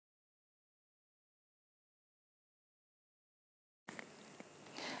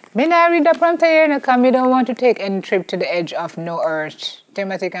Me not read the prompter here, because we don't want to take any trip to the edge of no earth.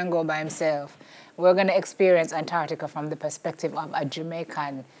 Timothy can go by himself. We're going to experience Antarctica from the perspective of a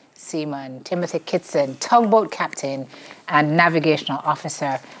Jamaican seaman, Timothy Kitson, tugboat captain and navigational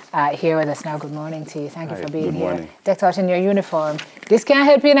officer, here with us now. Good morning to you. Thank you for being here. Morning. Decked out in your uniform. This can't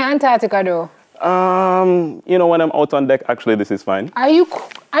help you in Antarctica, though. You know, when I'm out on deck, actually, this is fine. Are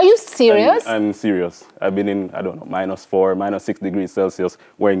you serious? I'm serious. I've been in, I don't know, -4, -6 degrees Celsius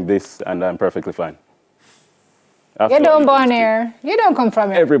wearing this, and I'm perfectly fine. You don't born here. You don't come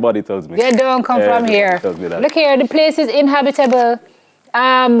from here. Everybody tells me. You don't come from here. Tells me that. Look here, the place is inhabitable,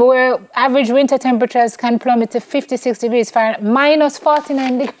 where average winter temperatures can plummet to 56 degrees Fahrenheit,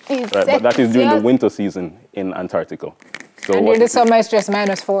 -49 degrees Right, but that is during the winter season in Antarctica. So and during the summer, it's just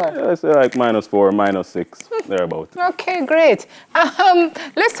 -4. Yeah, it's like -4, -6, thereabout. Okay, great.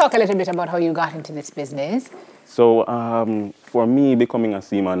 Let's talk a little bit about how you got into this business. So for me, becoming a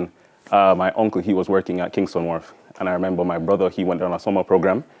seaman, my uncle, he was working at Kingston Wharf. And I remember my brother, he went on a summer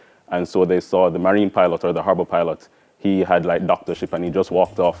program. And so they saw the marine pilot or the harbor pilot. He had like doctorship and he just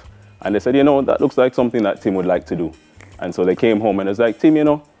walked off. And they said, you know, that looks like something that Tim would like to do. And so they came home and it was like, Tim, you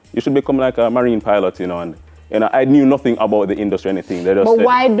know, you should become like a marine pilot, you know. And I knew nothing about the industry or anything. They just but said,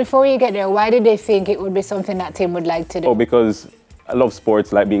 why, before you get there, why did they think it would be something that Tim would like to do? Oh, because I love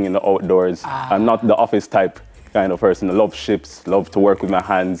sports, like being in the outdoors. I'm not the office type kind of person. I love ships, love to work with my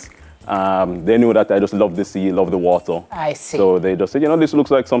hands. They knew that I just love the sea, love the water. I see. So they just said, you know, this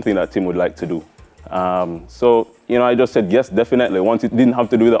looks like something that Tim would like to do. So, you know, I just said, yes, definitely. Once it didn't have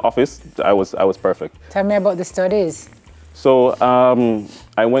to do with the office, I was perfect. Tell me about the studies. So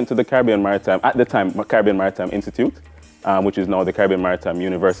I went to the Caribbean Maritime, at the time, Caribbean Maritime Institute, which is now the Caribbean Maritime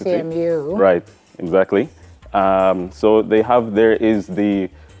University. CMU. Right, exactly. So there is the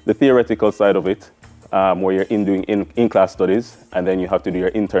theoretical side of it, where you're doing in-class studies, and then you have to do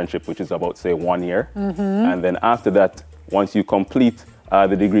your internship, which is about, say, 1 year. And then after that, once you complete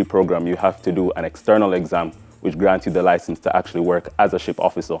the degree program, you have to do an external exam, which grants you the license to actually work as a ship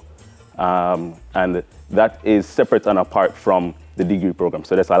officer. And that is separate and apart from the degree program.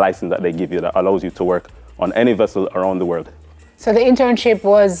 So there's a license that they give you that allows you to work on any vessel around the world. So the internship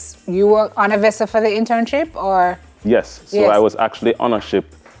was, you were on a vessel for the internship, or? Yes, so I was actually on a ship,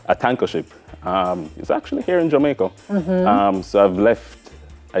 a tanker ship. It's actually here in Jamaica. So I've left,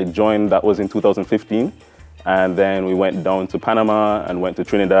 I joined, that was in 2015. And then we went down to Panama and went to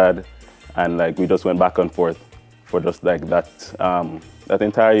Trinidad. And like we just went back and forth for just like that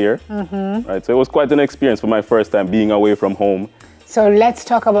entire year. Right, so it was quite an experience for my first time being away from home. So let's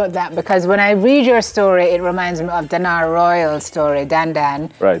talk about that, because when I read your story, it reminds me of Danar Royal's story, Dan,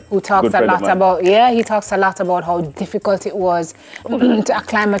 right. Who talks a lot about, he talks a lot about how difficult it was to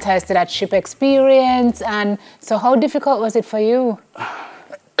acclimatize to that ship experience. And so how difficult was it for you?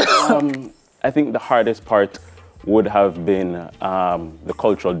 I think the hardest part would have been the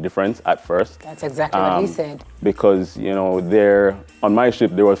cultural difference at first. That's exactly what he said. Because, you know, on my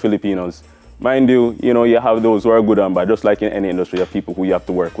ship, there were Filipinos. Mind you, you have those who are good and bad, just like in any industry, you have people who you have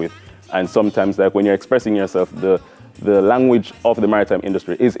to work with. And sometimes, like when you're expressing yourself, the language of the maritime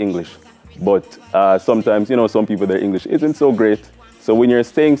industry is English. But sometimes, some people, their English isn't so great. So when you're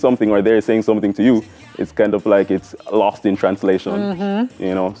saying something or they're saying something to you, it's kind of like it's lost in translation,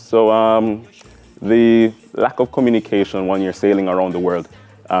 So the lack of communication when you're sailing around the world,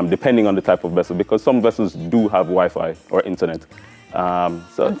 depending on the type of vessel, because some vessels do have Wi-Fi or internet. And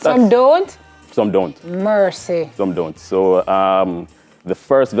some don't? Some don't. Mercy. Some don't. So the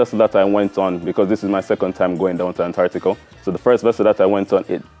first vessel that I went on, because this is my second time going down to Antarctica, so the first vessel that I went on,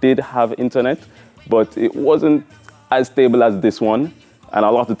 it did have internet, but it wasn't as stable as this one. And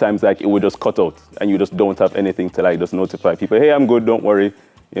a lot of times, like, it would just cut out, and you just don't have anything to, like, just notify people, hey, I'm good, don't worry.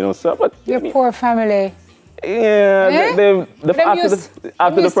 So, but your poor family. Yeah,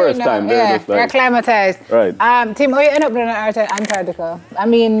 after the first time, they're acclimatized. Right. Tim, how you end up in Antarctica? I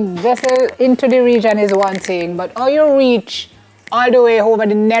mean, vessel into the region is one thing, but how you reach all the way over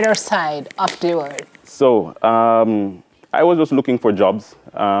the nether side of the world? So, I was just looking for jobs.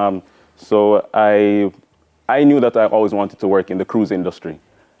 So I knew that I always wanted to work in the cruise industry,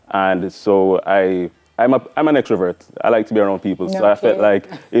 and so I'm an extrovert. I like to be around people. So I felt like,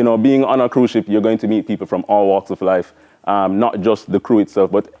 being on a cruise ship, you're going to meet people from all walks of life, not just the crew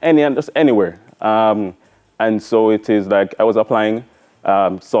itself, but just anywhere. And so it is like I was applying,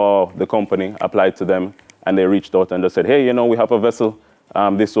 saw the company, applied to them, and they reached out and just said, hey, we have a vessel.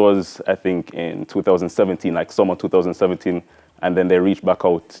 This was, I think, in 2017, like summer 2017. And then they reached back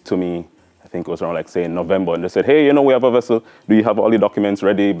out to me, I think it was around, like, say, in November. And they said, hey, we have a vessel. Do you have all the documents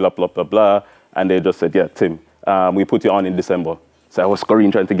ready? Blah, blah, blah, blah. And they just said, yeah, Tim, we put you on in December. So I was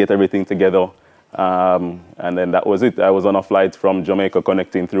scurrying, trying to get everything together. And then that was it. I was on a flight from Jamaica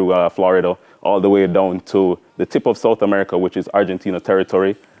connecting through Florida all the way down to the tip of South America, which is Argentina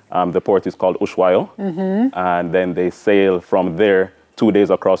territory. The port is called Ushuaia. And then they sail from there 2 days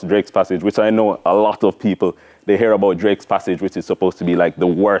across Drake's Passage, which I know a lot of people, they hear about Drake's Passage, which is supposed to be like the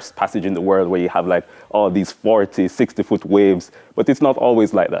worst passage in the world, where you have like all these 40, 60-foot waves, but it's not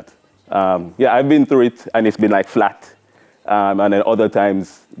always like that. Yeah, I've been through it, and it's been like flat. And then other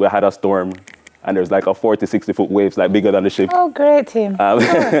times we had a storm, and there's like a 40, 60-foot waves, like bigger than the ship. Oh, great, Tim.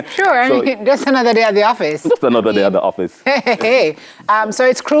 Sure. I mean, just another day at the office. Just another day at the office. Hey. So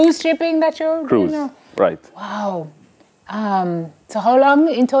it's cruise shipping that you're Cruise, right. Wow. So how long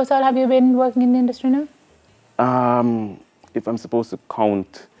in total have you been working in the industry now? If I'm supposed to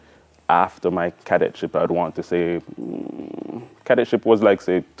count after my cadetship, I'd want to say cadetship was like,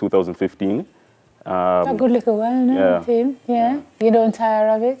 say, 2015. A good little while now, yeah. Tim. Yeah. You don't tire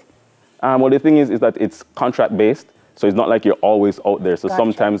of it? Well, the thing is that it's contract-based, so it's not like you're always out there. So Gotcha.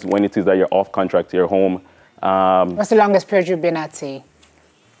 Sometimes when it is that you're off contract, you're home. What's the longest period you've been at sea?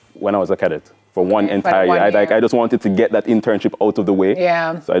 When I was a cadet. For one Okay, entire for 1 year. year. I just wanted to get that internship out of the way.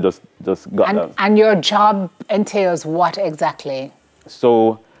 Yeah. So I just got that. And your job entails what exactly?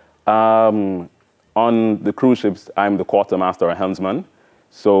 So on the cruise ships, I'm the quartermaster or helmsman.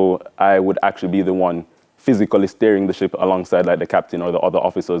 So I would actually be the one physically steering the ship alongside like the captain or the other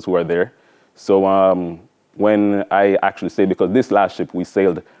officers who are there. So when I actually say, because this last ship we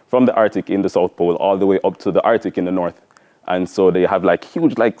sailed from the Arctic in the South Pole all the way up to the Arctic in the North. And so they have like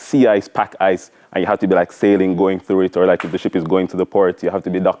huge like sea ice, pack ice, and you have to be like sailing, going through it, or like if the ship is going to the port, you have to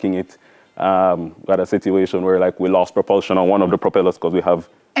be docking it. We had a situation where like we lost propulsion on one of the propellers because we have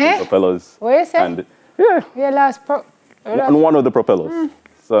two propellers. What is that? And yeah, You lost on one of the propellers.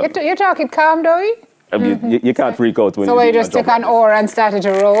 So You're talking calm, though? I mean, you can't freak out when So you you just took an oar and started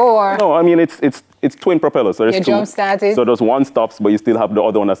to row, or? No, I mean, it's twin propellers. So there's You two. jump started? So there's one stops, but you still have the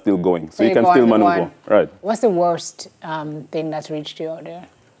other one that's still going. So you can go on still with maneuver. one. Right. What's the worst thing that's reached you out there?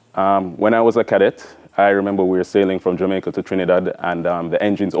 When I was a cadet, I remember we were sailing from Jamaica to Trinidad, and the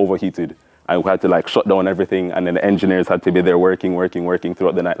engines overheated. And we had to like shut down everything, and then the engineers had to be there working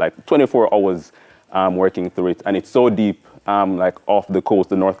throughout the night, like 24 hours working through it. And it's so deep, like off the coast,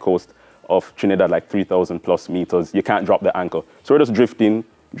 the north coast of Trinidad, like 3,000 plus meters. You can't drop the anchor. So we're just drifting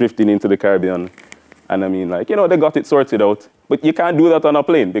into the Caribbean. And I mean, like, you know, they got it sorted out. But you can't do that on a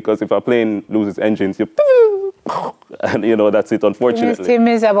plane, because if a plane loses engines, you and you know, that's it, unfortunately. Tim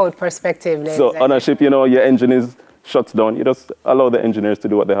is about perspective, ladies. So on a ship, you know, your engine is shuts down. You just allow the engineers to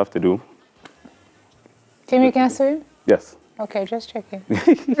do what they have to do. Tim, you can swim? Yes. Okay, just checking.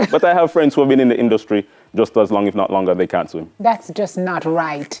 But I have friends who have been in the industry just as long, if not longer, they can't swim. That's just not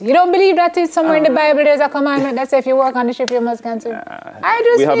right. You don't believe that is somewhere in the Bible there's a commandment that says if you work on the ship, you must can swim?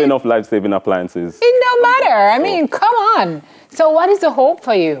 We have enough life-saving appliances. It don't matter. I mean, come on. So what is the hope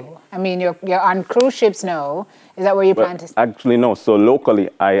for you? I mean, you're on cruise ships now. Is that where you plan to stay? Actually, no. So locally,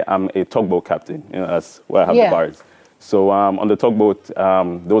 I am a tugboat captain. You know, that's where I have the bars. So on the tugboat,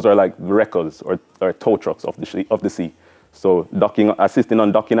 those are like wreckers or tow trucks of the sea. So assisting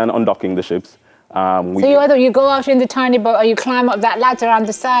on docking and undocking the ships. So you go out in the tiny boat, or you climb up that ladder on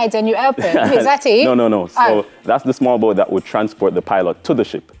the sides and you help it? Is that it? No. So that's the small boat that would transport the pilot to the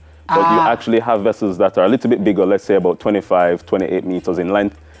ship. But you actually have vessels that are a little bit bigger, let's say about 25, 28 meters in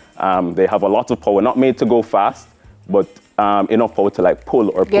length. They have a lot of power, not made to go fast, but enough power to like pull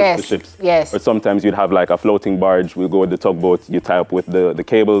or push the ships. Yes. Or sometimes you'd have like a floating barge. We'll go with the tugboat, you tie up with the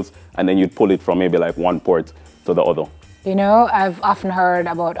cables, and then you'd pull it from maybe like one port to the other. You know, I've often heard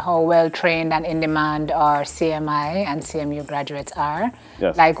about how well-trained and in-demand our CMI and CMU graduates are.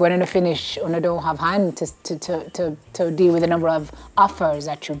 Yes. Like when you finish, you don't have hand to deal with the number of offers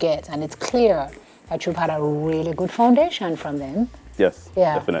that you get. And it's clear that you've had a really good foundation from them. Yes,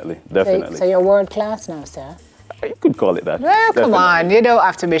 yeah. Definitely. So you're world-class now, sir. You could call it that. Well, come on, you don't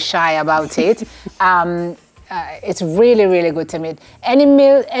have to be shy about it. It's really, really good to meet. Any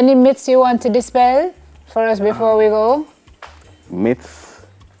myths you want to dispel for us before we go? Myths?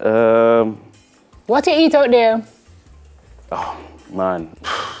 What you eat out there? Oh, man.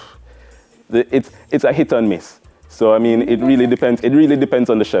 It's a hit and miss. So, I mean, it really depends. It really depends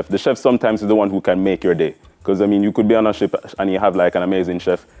on the chef. The chef sometimes is the one who can make your day. Because, I mean, you could be on a ship and you have like an amazing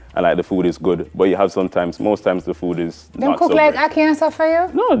chef and like the food is good. But you have most times the food is not so cook like great. ackee and stuff for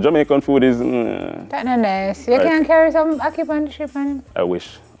you? No, Jamaican food is... That's not nice. You can't carry some ackee on the ship, man. I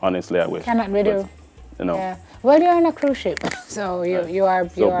wish. Honestly, I wish. Cannot be do. You know. Yeah. Well, you're on a cruise ship, so you are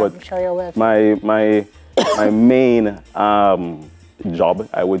I'm sure you're well. My main job,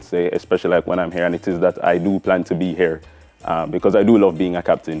 I would say, especially like when I'm here, and it is that I do plan to be here because I do love being a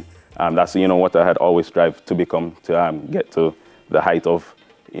captain. That's, you know, what I had always strived to become, to get to the height of,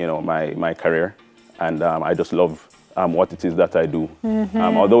 you know, my career. And I just love what it is that I do.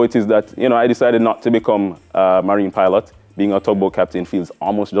 Although it is that, you know, I decided not to become a marine pilot. Being a tugboat captain feels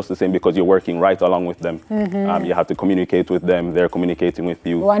almost just the same because you're working right along with them. You have to communicate with them, they're communicating with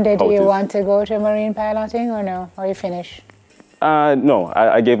you. One day, do you want to go to marine piloting or no? Or you finish? No,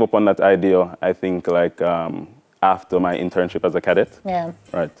 I gave up on that idea, I think, like, after my internship as a cadet. Yeah.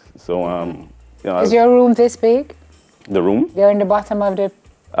 Right. So, you know. Is your room this big? The room? You're in the bottom of the...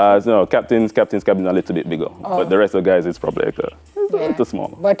 No, captain's cabin a little bit bigger. But the rest of the guys, it's probably like a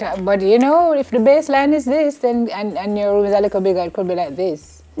smaller. But you know, if the baseline is this, then and your room is a little bigger, it could be like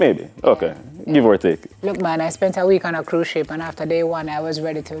this. Maybe. Okay. Give or take. Look, man, I spent a week on a cruise ship, and after day one, I was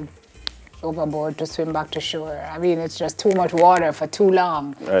ready to overboard to swim back to shore. I mean, it's just too much water for too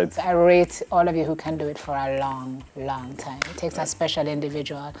long. Right. So I rate all of you who can do it for a long, long time. It takes a special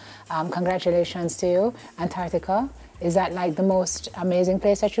individual. Congratulations to you. Antarctica, is that like the most amazing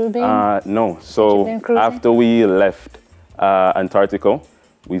place that you've been? No. So after we left Antarctica,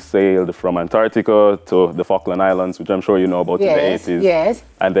 we sailed from Antarctica to the Falkland Islands, which I'm sure you know about in the 80s. Yes.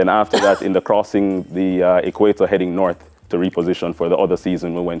 And then after that, in the crossing the equator heading north, to reposition for the other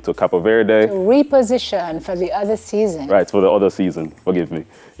season, we went to Capo Verde. To reposition for the other season. Right, for the other season, forgive me.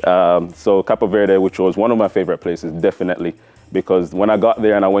 So Capo Verde, which was one of my favorite places, definitely, because when I got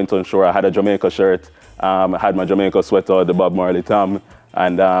there and I went on shore, I had a Jamaica shirt, I had my Jamaica sweater, the Bob Marley Tam,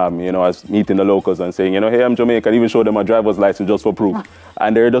 and you know, I was meeting the locals and saying, you know, hey, I'm Jamaican, even showed them my driver's license just for proof.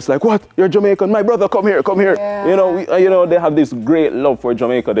 And they're just like, what? You're Jamaican? My brother, come here, come here. Yeah. You know, they have this great love for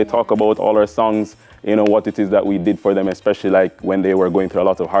Jamaica. They talk about all our songs, you know, what it is that we did for them, especially like when they were going through a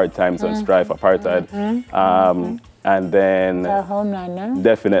lot of hard times and strife, apartheid. And then... Our homeland, no?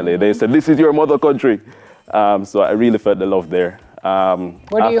 Definitely. They said, this is your mother country. So I really felt the love there.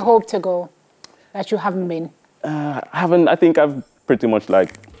 Where do you hope to go that you haven't been? I think I've pretty much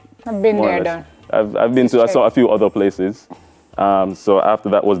like... I've been there, done. I've been to a few other places. So after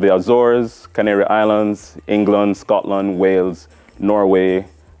that was the Azores, Canary Islands, England, Scotland, Wales, Norway,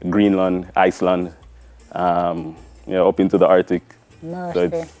 Greenland, Iceland, you know, up into the Arctic. Mercy.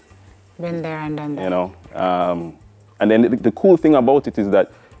 So been there and done that. You know, and then the cool thing about it is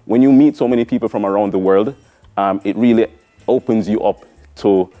that when you meet so many people from around the world, it really opens you up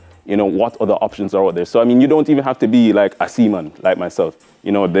to, you know, what other options are out there. So, I mean, you don't even have to be like a seaman like myself.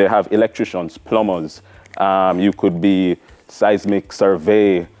 You know, they have electricians, plumbers, you could be seismic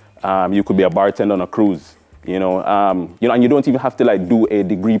survey, you could be a bartender on a cruise. You know, and you don't even have to like do a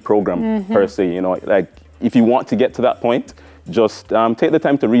degree program per se. You know, like if you want to get to that point, just take the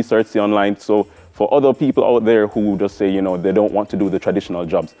time to research the online. So for other people out there who just say, you know, they don't want to do the traditional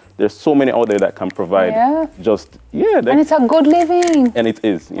jobs, there's so many out there that can provide and it's a good living. And it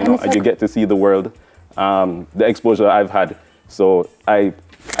is, you know, and you get to see the world, the exposure I've had. So I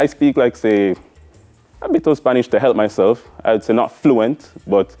speak like, say, a bit of Spanish to help myself. I'd say not fluent,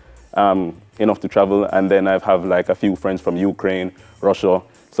 but enough to travel. And then I have like a few friends from Ukraine, Russia.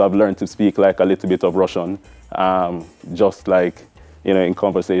 So I've learned to speak like a little bit of Russian, just like, you know, in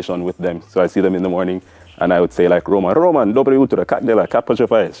conversation with them. So I see them in the morning and I would say like, Roman, доброе утро, как дела, как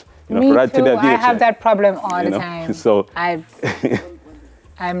поживаешь? You know, me too, I have that problem all the time. So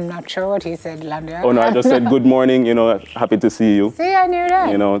I'm not sure what he said, Landia. Oh no, I just said good morning, you know, happy to see you. See, I knew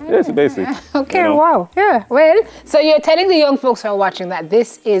that. You know, it's basic. Okay, you know? Wow. Yeah, well, so you're telling the young folks who are watching that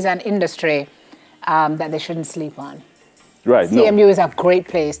this is an industry that they shouldn't sleep on. Right. CMU is a great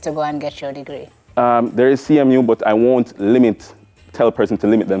place to go and get your degree. There is CMU, but I won't tell a person to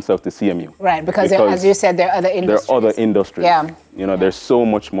limit themselves to CMU. Right, because as you said, there are other industries. There are other industries. Yeah. You know, there's so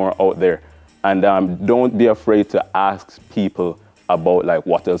much more out there. And don't be afraid to ask people about like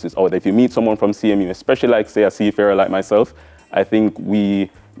what else is out there. If you meet someone from CMU, especially like say a seafarer like myself, I think we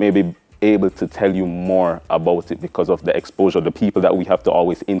may be able to tell you more about it because of the exposure, the people that we have to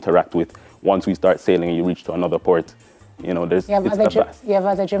always interact with once we start sailing and you reach to another port. You know, you have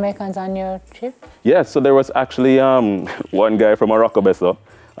other Jamaicans on your ship? Yeah, so there was actually one guy from Morocco,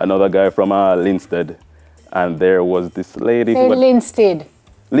 another guy from Linstead, and there was this lady. Say Linstead.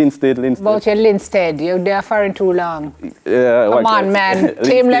 Linstead. About your Linstead, you're there for too long. Yeah, come on, man.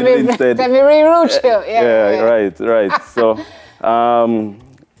 Team, let me reroute you. Yeah, right. So,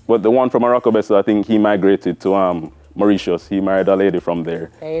 but the one from Morocco, I think he migrated to Mauritius. He married a lady from there.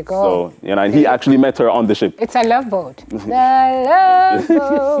 There you go. So, you know, and he actually met her on the ship. It's a love boat. The love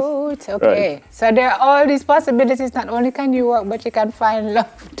boat. Okay. Right. So there are all these possibilities. Not only can you work, but you can find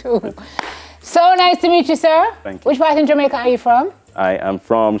love too. So nice to meet you, sir. Thank you. Which part in Jamaica are you from? I am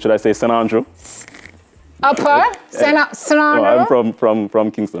from, should I say St. Andrew? Upper? No, I'm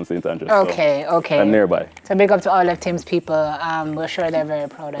from Kingston, St. Andrews. Okay, so okay. I'm nearby. So big up to all of Tim's people. We're sure they're very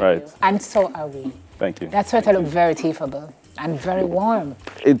proud of you. And so are we. Thank you. That sweater look very teethable and very warm.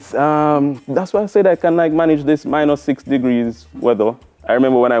 It's, that's why I said I can like manage this -6 degrees weather. I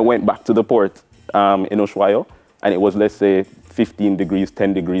remember when I went back to the port in Ushuaia, and it was, let's say, 15 degrees,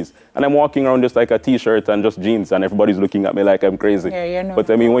 10 degrees. And I'm walking around just like a t-shirt and just jeans, and everybody's looking at me like I'm crazy. Yeah, you know. But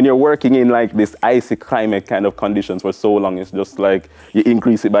I mean, when you're working in like this icy climate kind of conditions for so long, it's just like you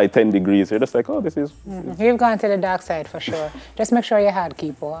increase it by 10 degrees. You're just like, oh, this is... You've gone to the dark side for sure. Just make sure your heart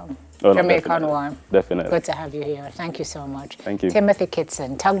keep warm. Oh, no, Jamaican warm. Definitely. Good to have you here. Thank you so much. Thank you. Timothy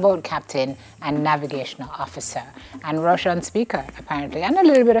Kitson, tugboat captain and navigational officer, and Russian speaker, apparently, and a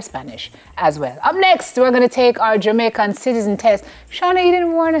little bit of Spanish as well. Up next, we're going to take our Jamaican citizen test. Shauna, you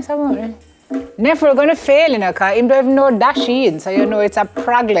didn't warn us about it. Never we're going to fail in a car. You don't even know dash in, so you know it's a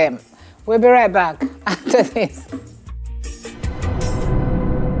problem. We'll be right back after this.